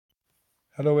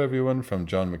Hello everyone from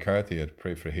John McCarthy at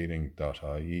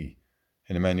prayforhealing.ie.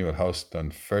 In Emmanuel House,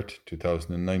 Dunfert,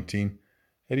 2019,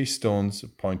 Eddie Stones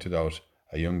pointed out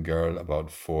a young girl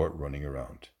about 4 running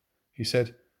around. He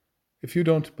said, "If you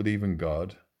don't believe in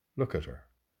God, look at her.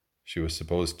 She was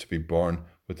supposed to be born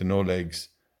with no legs,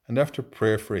 and after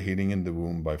prayer for healing in the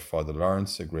womb by Father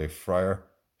Lawrence, a Grey Friar,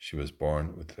 she was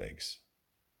born with legs."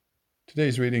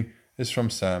 Today's reading is from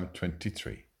Psalm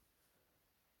 23.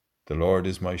 The Lord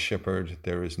is my shepherd,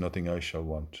 there is nothing I shall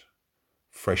want.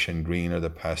 Fresh and green are the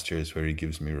pastures where he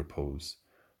gives me repose.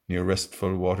 Near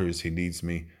restful waters he leads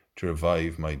me to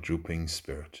revive my drooping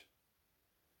spirit.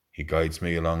 He guides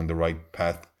me along the right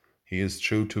path, he is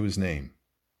true to his name.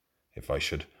 If I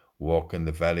should walk in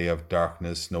the valley of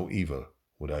darkness, no evil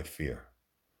would I fear.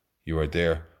 You are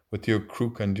there with your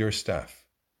crook and your staff.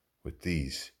 With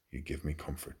these you give me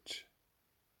comfort.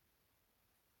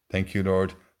 Thank you,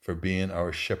 Lord, for being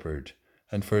our shepherd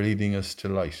and for leading us to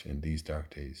light in these dark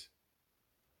days.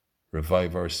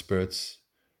 Revive our spirits,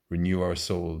 renew our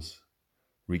souls,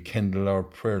 rekindle our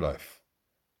prayer life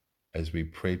as we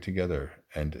pray together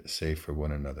and say for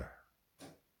one another.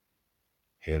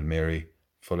 Hail Mary,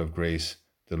 full of grace,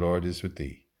 the Lord is with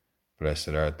thee. Blessed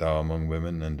art thou among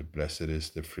women, and blessed is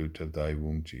the fruit of thy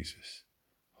womb, Jesus.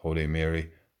 Holy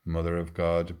Mary, Mother of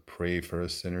God, pray for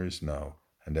us sinners now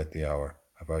and at the hour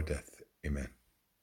of our death. Amen.